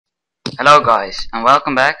Hello guys, and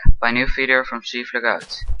welcome back by a new video from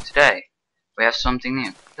SeafloorGoat. Today, we have something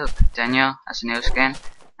new. Look, Daniel has a new skin,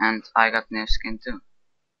 and I got new skin too.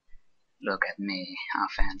 Look at me, how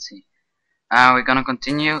fancy. We're gonna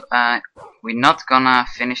continue. We're not gonna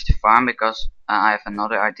finish the farm because I have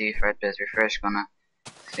another idea for it, but we're first gonna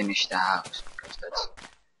finish the house, because that's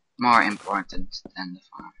more important than the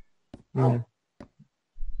farm.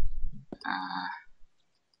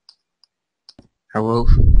 A roof,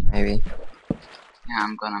 maybe. Yeah,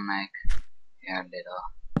 I'm gonna make here a little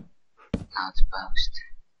outpost.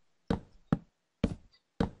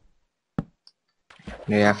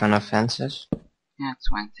 Do you have enough fences? Yeah,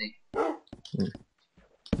 20.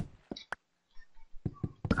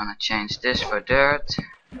 Gonna change this for dirt.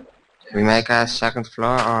 We make a second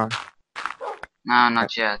floor or? No,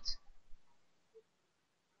 not yet.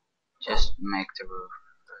 Just make the roof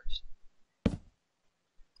first.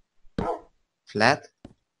 Flat?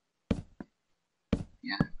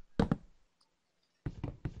 Yeah.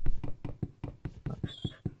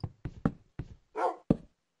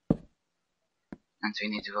 And we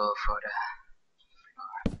need wool for the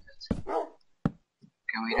floor. But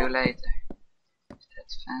can we do later? Is that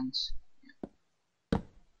fence? Yeah.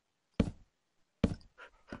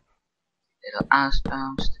 Little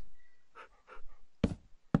outpost.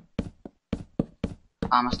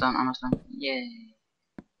 Almost done, Yay!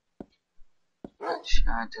 But should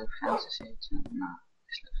I do fences here too? No.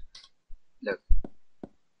 Look.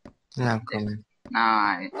 Yeah, I'm coming. Now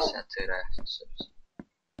I set to the subs.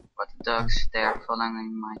 But the dogs, they are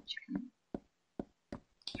following my chicken.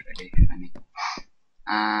 It's really funny.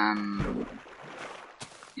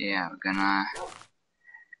 Yeah,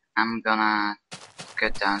 I'm gonna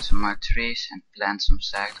cut down some more trees and plant some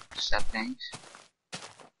saplings.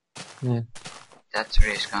 Yeah. That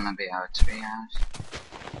tree is gonna be our tree house.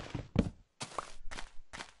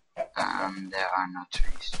 There are no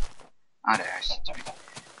trees. Oh, there's a tree.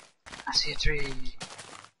 I see a tree.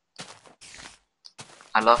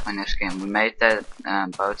 I love my new skin. We made that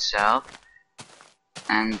boat self.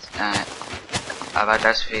 And about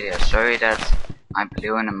last video, sorry that I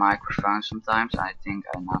blew in the microphone sometimes. I think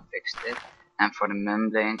I now fixed it. And for the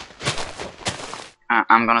mumbling,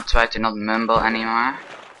 I'm gonna try to not mumble anymore.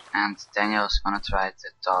 And Daniel's gonna try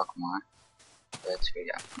to talk more. But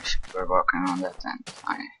we're working on that, and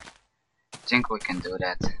I think we can do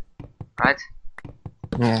that. Right?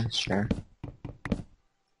 Yeah, sure.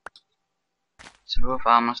 Is the roof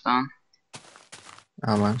almost done?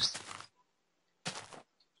 Almost.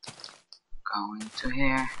 Going to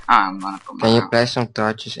here. Oh, I'm gonna put my Can you place some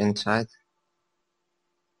torches inside?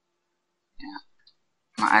 Yeah.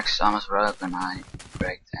 My axe is almost broken. I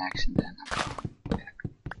break the axe and then I'm going back.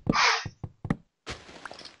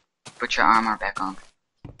 Put your armor back on.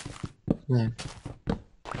 Yeah.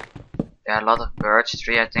 There are a lot of birch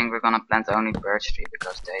tree. I think we're gonna plant only birch tree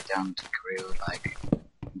because they don't grow like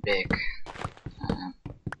big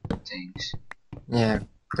things. Yeah,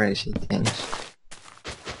 crazy things.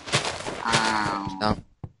 Ow.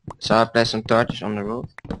 So I place some torches on the roof?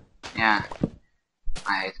 Yeah.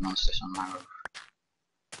 I hate monsters on my roof.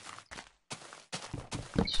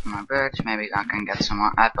 Some more birds, maybe I can get some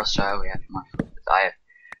more apples so we have more food. But I have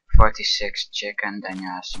 46 chicken, then you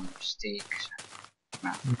have some steaks.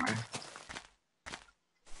 No, right.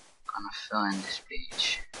 Gonna fill in this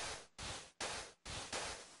beach.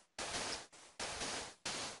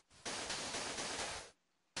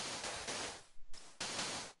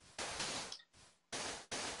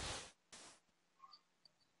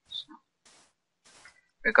 So,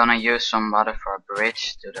 we're gonna use some water for a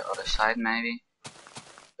bridge to the other side maybe.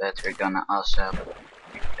 But we're gonna also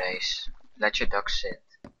replace. Let your dog sit.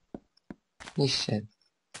 He said.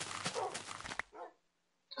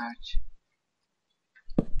 Torch.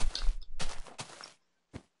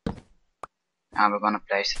 Now we're gonna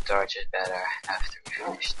place the torches better after we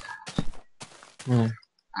finish the house. Yeah.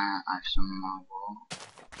 I have some more wool.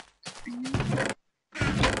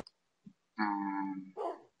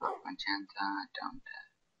 Magenta, I don't have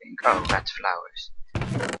pink. Oh, red flowers.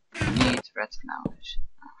 I need red flowers.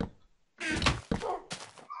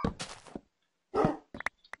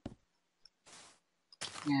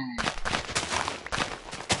 Yay.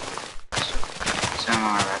 Some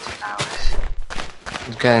more red flowers.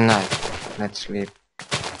 It's good night. Let's sleep.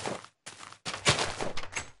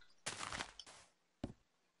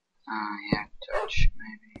 Here, torch,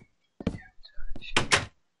 maybe. Here, torch.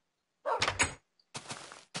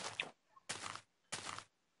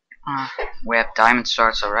 We have diamond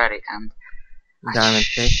swords already, and Diamond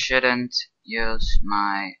I shouldn't use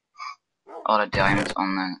my other diamond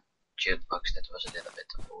on the jukebox. That was a little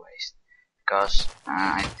bit of a waste, because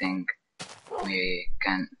I think we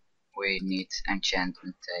need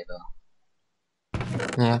enchantment table.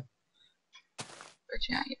 Yeah. But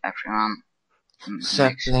yeah, everyone makes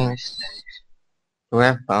Saplings. mistakes. Do we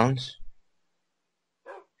have bones?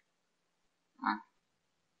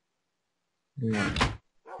 No.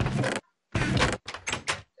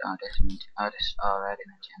 Oh, this is already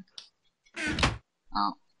enchanted.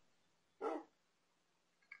 Oh.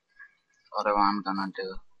 Other one I'm gonna do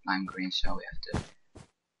lime green, so we have to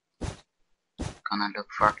gonna look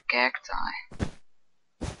for cacti.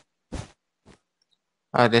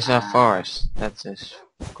 Oh, this is a forest. That is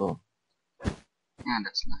cool. Yeah,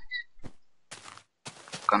 that's nice.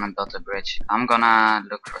 Gonna build a bridge. I'm gonna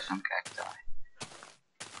look for some cacti.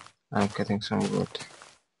 I'm getting some wood.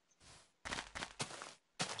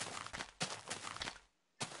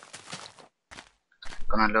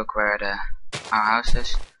 Gonna look where our house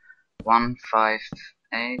is.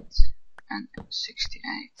 158 and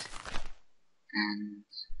 68 and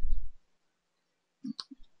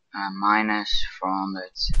minus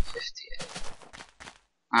 458.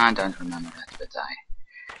 I don't remember that, but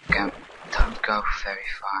don't go very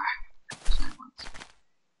far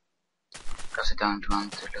because I don't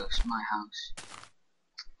want to lose my house.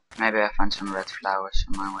 Maybe I find some red flowers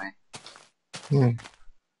on my way.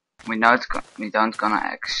 We don't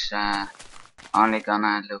gonna only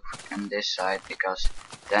gonna look on this side, because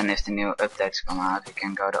then if the new updates come out, we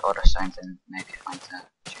can go the other side and maybe find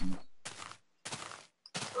a jungle.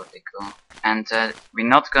 That would be cool. And we're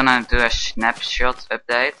not gonna do a snapshot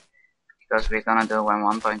update, because we're gonna do when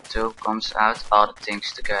 1.2 comes out all the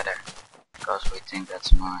things together, because we think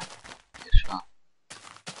that's more useful.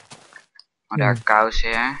 Oh, there are cows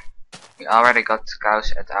here. We already got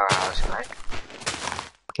cows at our house, right?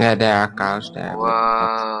 Yeah, there are cows there.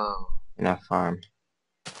 Whoa. In a farm.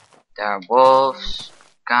 There are wolves,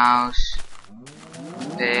 cows,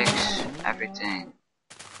 pigs, everything.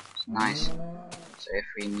 It's nice. So if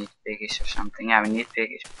we need piggies or something, yeah, we need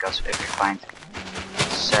piggies, because if we find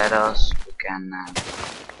saddles, we can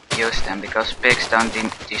use them, because pigs don't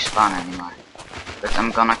despawn anymore. But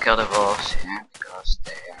I'm gonna kill the wolves here, because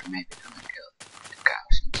they are maybe gonna kill the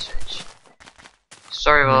cows and such.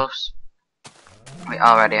 Sorry, wolves. We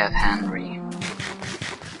already have Henry.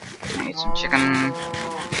 I need some chicken.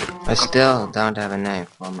 I still don't have a name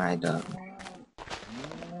for my dog.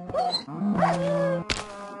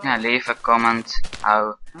 Yeah, leave a comment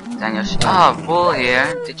how Daniel. Oh, bull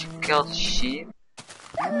here. Did you kill the sheep?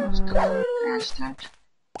 Stupid bastard.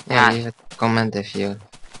 Yeah, leave a comment if you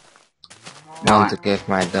want to give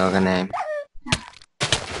my dog a name. Yeah.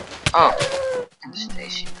 Oh, and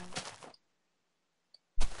Stacy.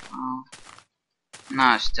 Oh.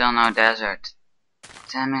 No, still no desert.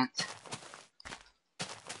 Damn it.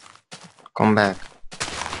 Come back.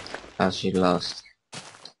 As you lost.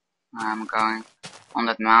 I'm going on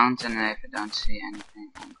that mountain, and if I don't see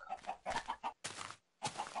anything, I'm going.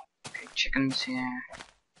 Okay, chickens here.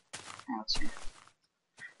 Yeah, let's see.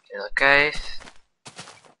 Little cave.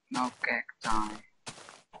 No cacti.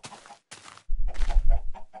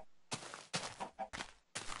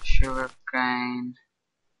 Sugarcane.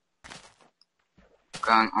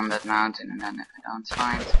 Going on that mountain, and then if I don't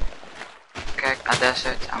find a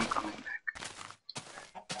desert, I'm coming back.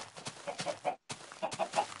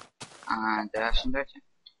 Do I have some dirt?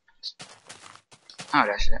 Oh,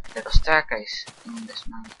 there's a little staircase in this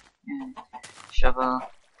mountain. Yeah. Shovel.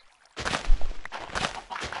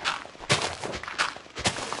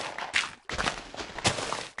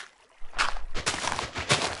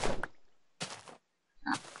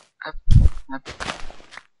 Up, up, up,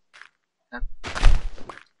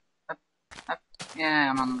 up, up. Yeah,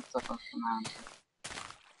 I'm on the top of the mountain.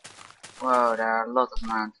 Whoa, there are a lot of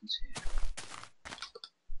mountains here.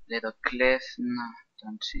 Little cliff. No,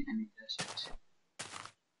 don't see any deserts.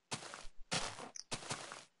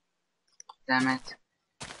 Damn it.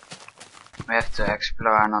 We have to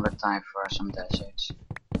explore another time for some deserts.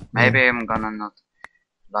 Maybe I'm gonna not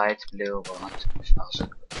light blue water. It's also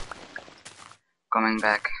good. Coming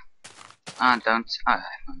back. I have a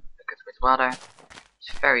bucket with water.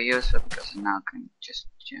 It's very useful, because I now can just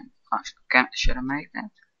jump. Oh, should I make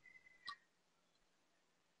that?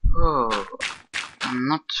 Oh, I'm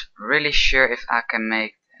not really sure if I can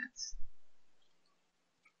make that.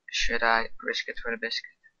 Should I risk it for the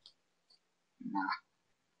biscuit? No.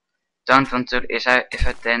 Don't want to. If I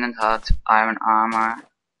didn't have iron armor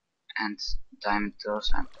and diamond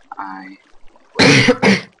tools,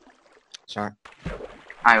 Sorry.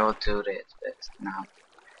 I will do it, but no.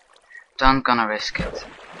 Don't gonna risk it.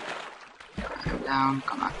 I'm down,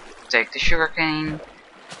 gonna take the sugarcane,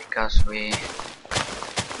 because we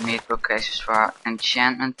need bookcases for our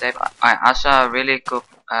enchantment table. I saw a really cool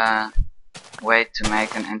way to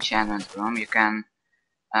make an enchantment room. You can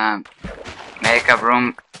make a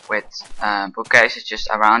room with bookcases just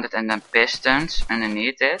around it and then pistons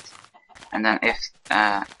underneath it. And then if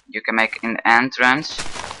you can make in the entrance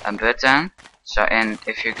a button, so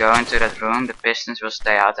if you go into that room, the pistons will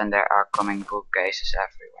stay out and there are coming bookcases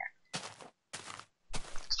everywhere.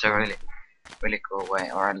 It's a really cool way,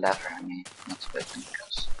 or a lever, I mean, not a button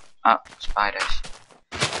because oh, spiders.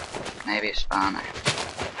 Maybe a spawner.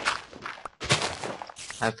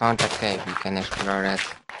 I found a cave. We can explore that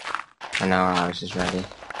when our house is ready.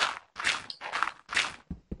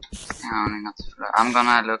 Yeah, only not the floor. I'm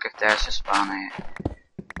gonna look if there's a spawner here.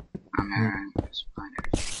 I'm hearing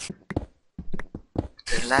spiders.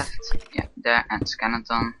 To the left, yeah, there, and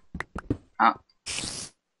skeleton. Oh,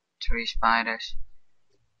 3 spiders.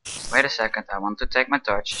 Wait a second, I want to take my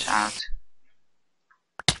torches out.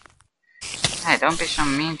 Hey, don't be so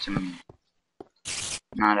mean to me.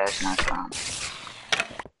 No, there's no spawner.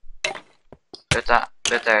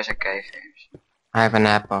 But there's a cave here. I have an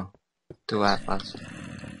apple. 2 apples.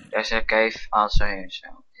 There's a cave also here,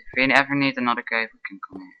 so if we ever need another cave, we can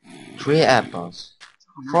come here. 3 apples.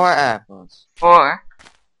 Oh, nice. 4 apples. 4?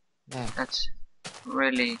 Yeah. That's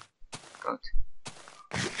really good.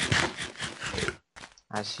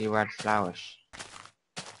 I see red flowers.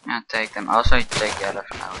 Yeah, take them. Also, you take yellow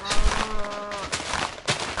flowers.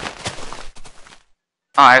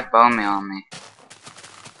 Oh, I have bone meal on me.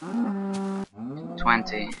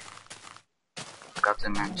 20. Forgot to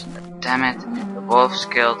mention that. Damn it, the wolves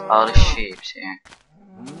killed all the sheep here.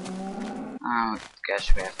 I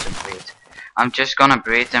guess we have to breed. I'm just gonna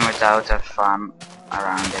breed them without a farm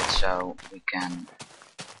around it so we can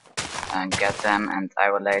get them, and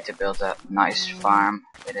I will later build a nice farm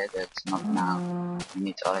with it, but not now. We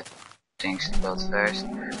need other things to build first.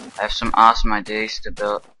 I have some awesome ideas to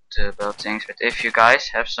build things, but if you guys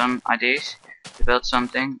have some ideas to build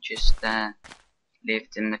something, just leave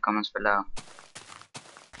it in the comments below.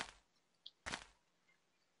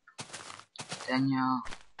 Daniel,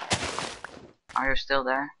 are you still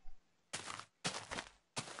there?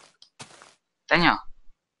 Daniel?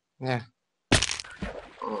 Yeah.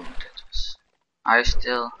 Oh, that was... Are you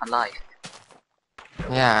still alive?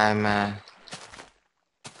 Yeah, I'm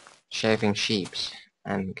shaving sheeps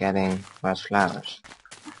and getting red flowers.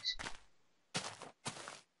 Nice.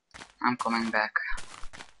 I'm coming back.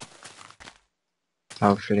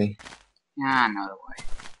 Hopefully. Yeah, I know the way.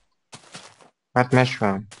 Red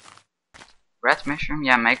mushroom. Red mushroom?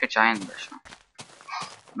 Yeah, make a giant mushroom.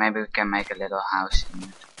 Maybe we can make a little house in the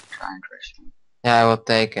giant mushroom. Yeah, I will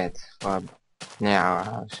take it for near our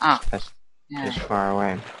house. Oh, yeah. Just far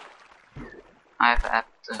away. I have an app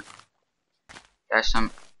too. There's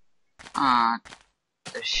some...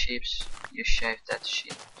 the sheeps. You shaved that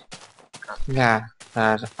sheep. Yeah,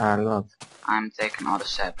 there's a lot. I'm taking all the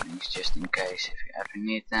saplings just in case if you ever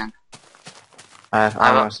need them. I have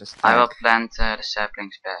almost a stack. I will plant the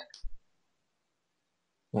saplings back.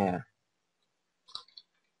 Yeah.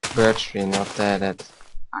 Birch tree, not that.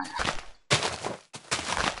 Oh, yeah.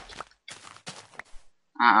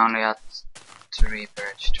 I only had 3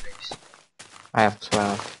 birch trees. I have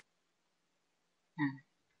 12. Yeah.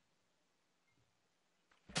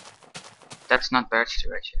 That's not birch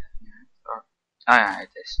tree, right? Yeah. Or, oh yeah, it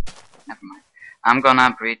is. Never mind. I'm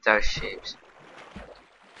gonna breed those sheep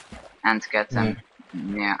and get them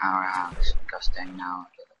near our house because they're now a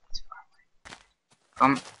little bit far away.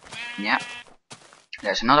 Come. Yeah.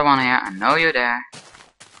 There's another one here. I know you're there.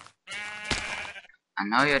 I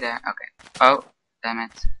know you're there. Okay. Oh, damn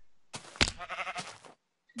it.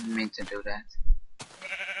 Didn't mean to do that.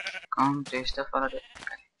 Come, do you still follow it?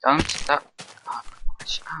 Okay. Don't stop. Oh,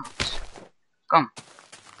 watch out. Come.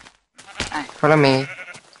 Hey. Follow me.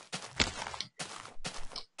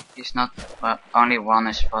 He's not. Well, only one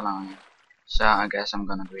is following him. So I guess I'm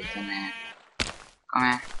gonna breed him here. Come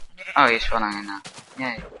here. Oh, he's following him now.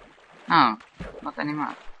 Yay. No, not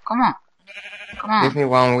anymore. Come on. Come on. Give me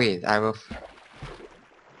 1 wheat. I will.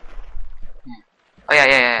 Yeah. Oh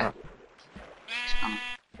yeah. He's coming.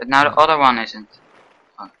 But now the other one isn't.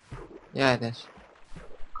 Oh. Yeah, it is.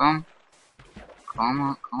 Come. Come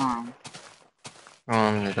on. Come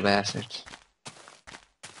on, little bastards.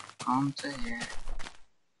 Come to here.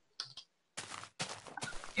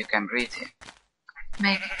 You can breathe here.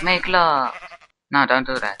 Make love. No, don't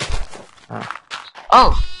do that.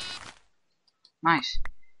 Oh! Nice.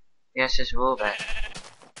 Yes, his wool back.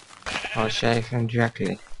 I'll shave him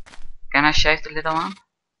directly. Can I shave the little one?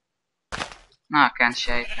 No, I can't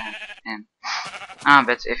shave him. Ah,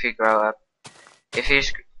 but if he grow up, if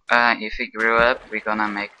he's if he grew up, we're gonna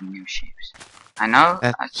make new sheep. I know,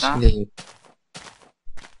 I Let's saw. sleep.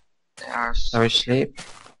 There are. Shall we sleep?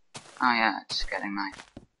 Oh yeah, it's getting night.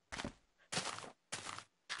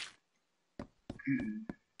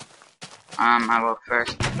 I will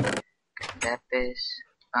first get this,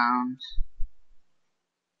 bounce,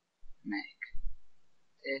 make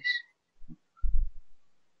this.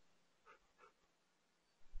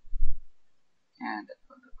 Yeah, that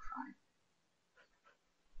will look fine.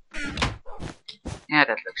 Yeah,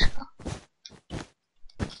 that looks cool.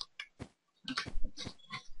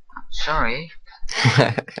 Oh, sorry.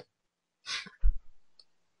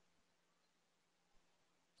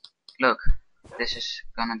 Look, this is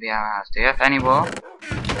gonna be our house. Do you have any wool?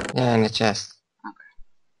 Yeah, in the chest. Okay.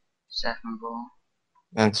 7 wool.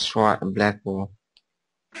 And black wool.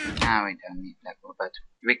 No, we don't need black wool, but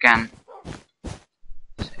we can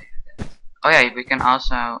save that. Oh yeah, we can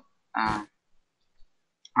also. I'm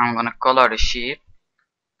gonna color the sheep,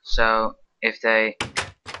 so if they,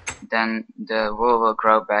 then the wool will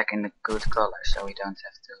grow back in the good color, so we don't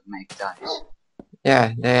have to make dyes.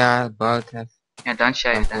 Yeah, they are both have. Yeah, don't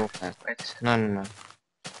shave them. Wait a second. No.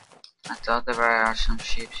 I thought there are some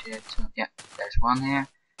sheep here too. Yeah, there's one here,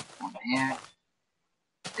 one here.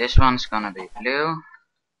 This one's gonna be blue.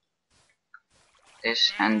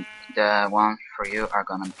 This and the one for you are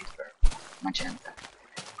gonna be purple, magenta.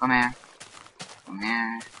 Come here, come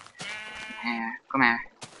here, come here, come here,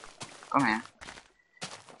 come here.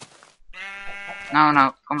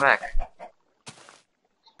 No, come back.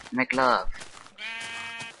 Make love.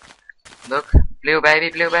 Look, blue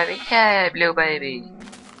baby, yeah, blue baby.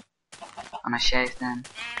 Gonna shave them.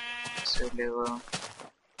 Too blue,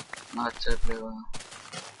 not too blue.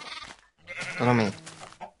 Follow me.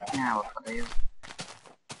 Yeah, I will follow you.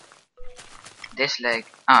 This leg.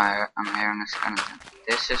 Oh, I'm here on a skeleton.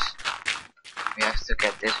 This is. We have to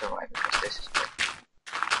get this away because this is big.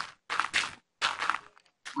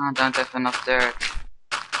 Oh, I don't have enough dirt.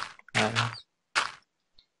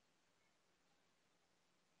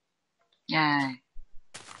 Yay.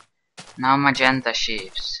 Now magenta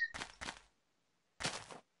sheeps.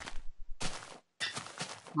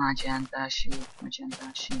 Magenta sheep,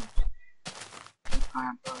 magenta sheep.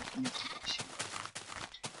 Are both magenta sheep.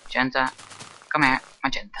 Magenta, come here,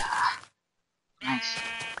 magenta. Nice.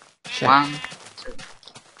 Shit. 1, 2.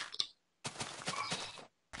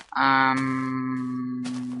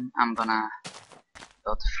 I'm gonna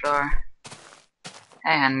build the floor.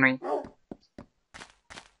 Hey Henry.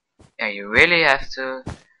 Yeah, you really have to.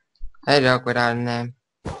 Hey dog without a name.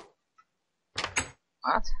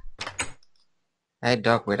 What? Hey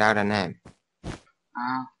dog without a name.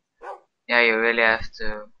 Yeah, you really have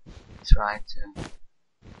to try to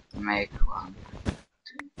make 1,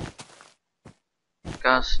 2.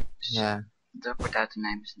 Because Yeah. dog without a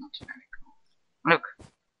name is not very cool. Look,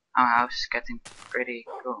 our house is getting pretty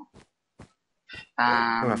cool.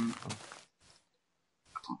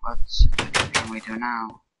 What can we do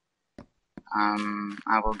now?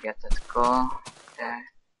 I will get that coal there.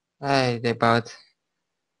 Hey, they both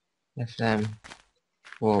have them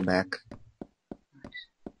wool back.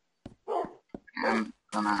 I'm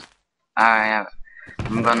gonna. Yeah.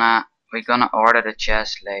 We're gonna order the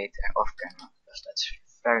chest later off camera because that's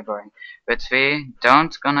very boring. But we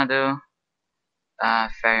don't gonna do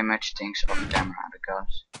very much things off camera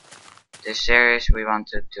because this series we want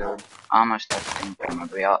to do almost everything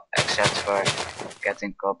camera, except for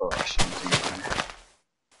getting cobble or something.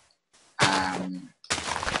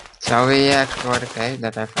 Shall we explore the cave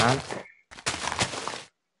that I found?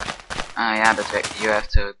 Yeah, but you have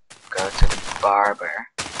to go to the barber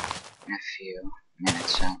in a few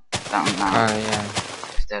minutes, so don't know yeah.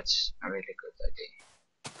 if that's a really good idea.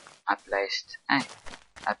 I placed. Hey,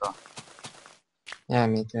 apple. Yeah,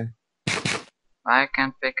 me too. Why I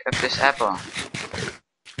can't pick up this apple?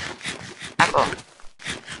 Apple!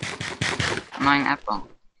 Annoying apple.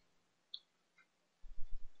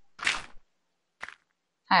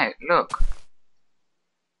 Hey, look!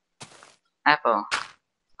 Apple,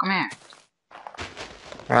 come here.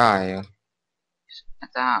 Where are you?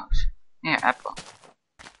 At the house. Here, apple.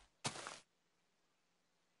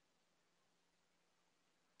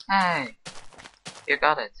 Hey! You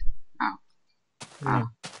got it. Oh. Yeah. Oh.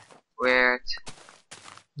 Weird.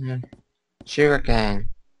 Yeah. Sugarcane.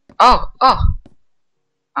 Oh!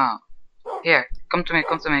 Here, come to me,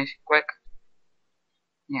 quick.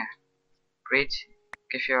 Here. Breathe.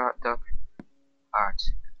 Give your dog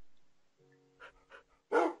hearts.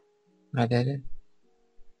 I did it.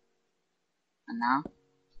 And now?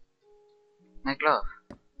 Make love.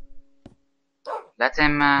 Let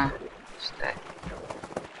him stay.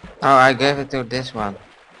 Oh, I gave it to this one.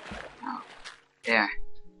 Here.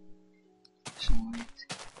 Some wheat.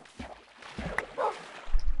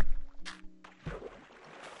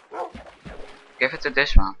 Give it to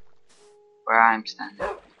this one. Where I'm standing.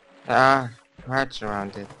 Hearts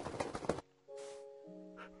around it.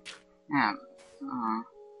 Yeah.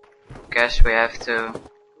 Guess we have to.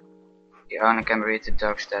 You only can breed the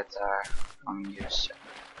dogs that are from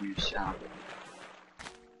yourself.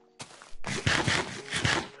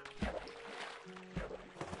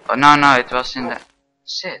 Oh no, it was in the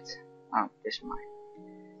sit. Oh, this mine.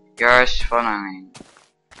 Yours following.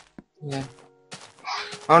 Yeah.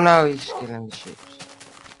 Oh no, he's killing the sheep.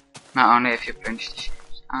 No, only if you punch the sheep.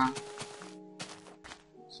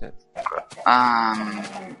 Shit.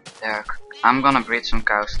 There. I'm gonna breed some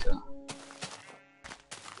cows too.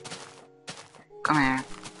 Come here.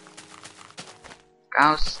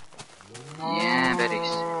 Cows. Yeah,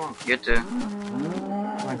 buddies. You too.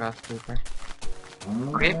 Oh my god, creeper.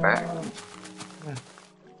 Creeper? Yeah.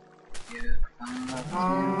 You found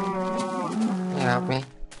Can you help me?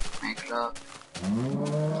 make love.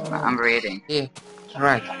 I'm breeding. Here, it's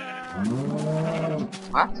right.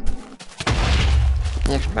 What?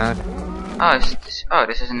 He exploded. Oh,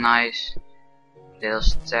 this is a nice little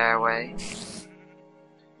stairway.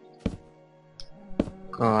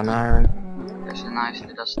 Go on iron. There's a nice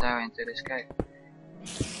little stairway into this cave.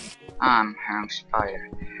 I'm hearing spider.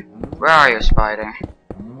 Where are you, spider?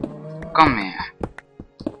 Come here.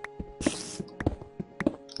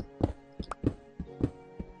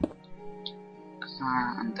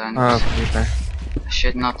 I'm done. Oh, creeper. I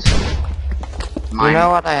should not. You know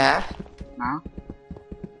what I have? No?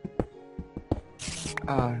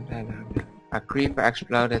 Oh, no. A creeper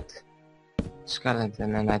exploded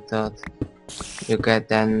skeleton, and I thought you get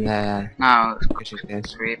then. No, Which is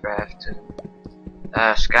this? creeper have to.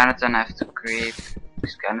 Skeleton have to creep.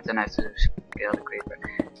 Skeleton have to kill the creeper.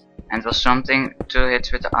 And it was something 2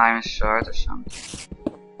 hits with the iron sword or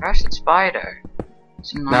something. Where's that spider?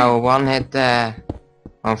 It's annoying. No, one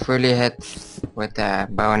fully hit with the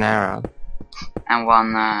bow and arrow. And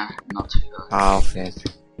one not full. Half hit.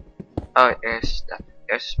 Oh, here's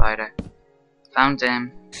a spider. Found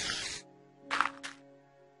him.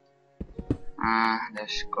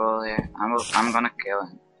 There's a skull here. I'm gonna kill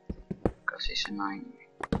him. Because he's annoying me.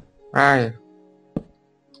 Where are you?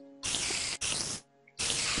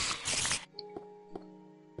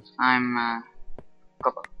 I'm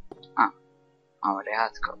copper. Oh, already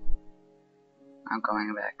had copper. I'm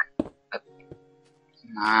going back up.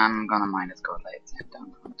 No, I'm gonna mine it gold later. I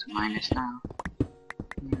don't want to mine this now.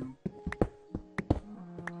 No.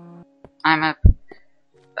 I'm up.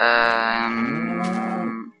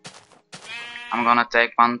 I'm gonna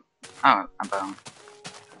take one. Oh, a bone.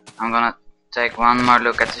 I'm gonna take one more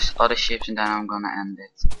look at this other sheep and then I'm gonna end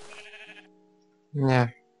it. Yeah.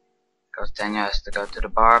 Because then you have to go to the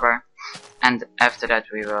barber. And after that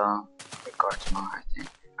we will record more, I think.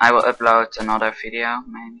 I will upload another video,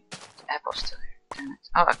 maybe. The apple's still here, damn it.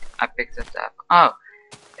 Oh, I picked up the apple. Oh,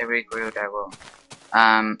 they regrew their wool.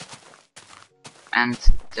 And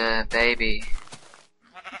the baby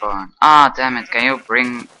born. Ah, damn it, can you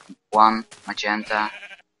bring one magenta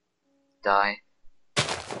dye?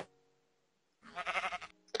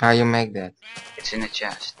 How you make that? It's in the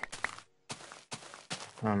chest.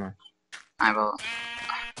 Oh no. I will.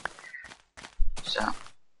 So,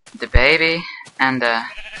 the baby and the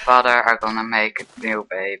father are gonna make new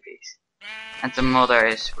babies. And the mother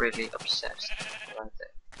is really obsessed about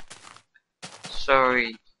it.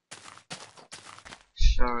 Sorry.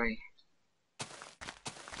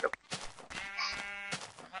 Yep.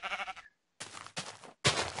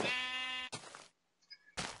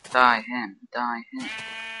 Die him.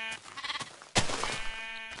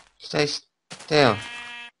 Stay still.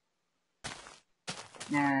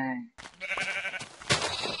 Yay.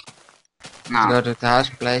 Let's No. go to the house,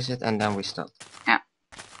 place it, and then we stop. Yeah.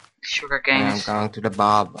 Sugarcane And I'm is. going to the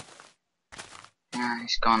barber. Yeah,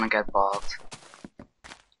 he's gonna get bald.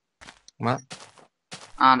 What?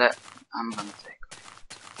 Oh, that I'm gonna take.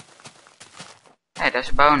 Hey, there's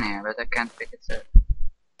a bone here, but I can't pick it up.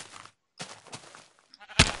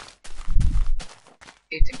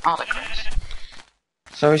 Eating all the grass.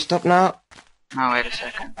 So we stop now? No, wait a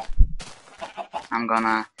second. I'm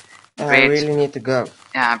gonna I breed. really need to go.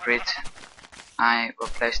 Yeah, breed. I will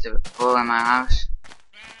place the wool in my house.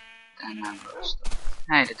 Then I will stop.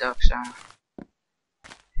 Hey, the dogs are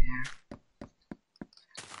here.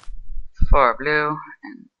 4 blue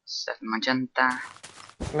and 7 magenta.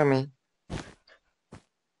 Follow me.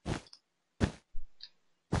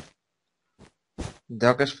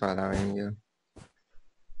 Dog is following you.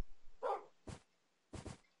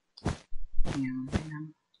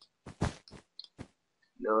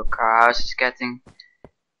 Look, our house is getting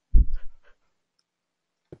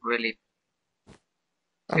really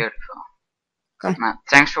beautiful. Come.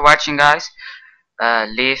 Thanks for watching, guys.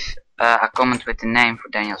 Leave a comment with the name for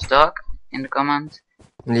Daniel's dog in the comment.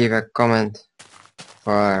 Leave a comment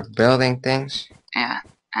for building things. Yeah,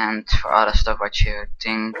 and for other stuff what you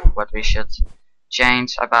think what we should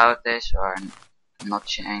change about this or not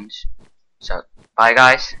change. So bye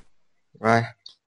guys. Bye.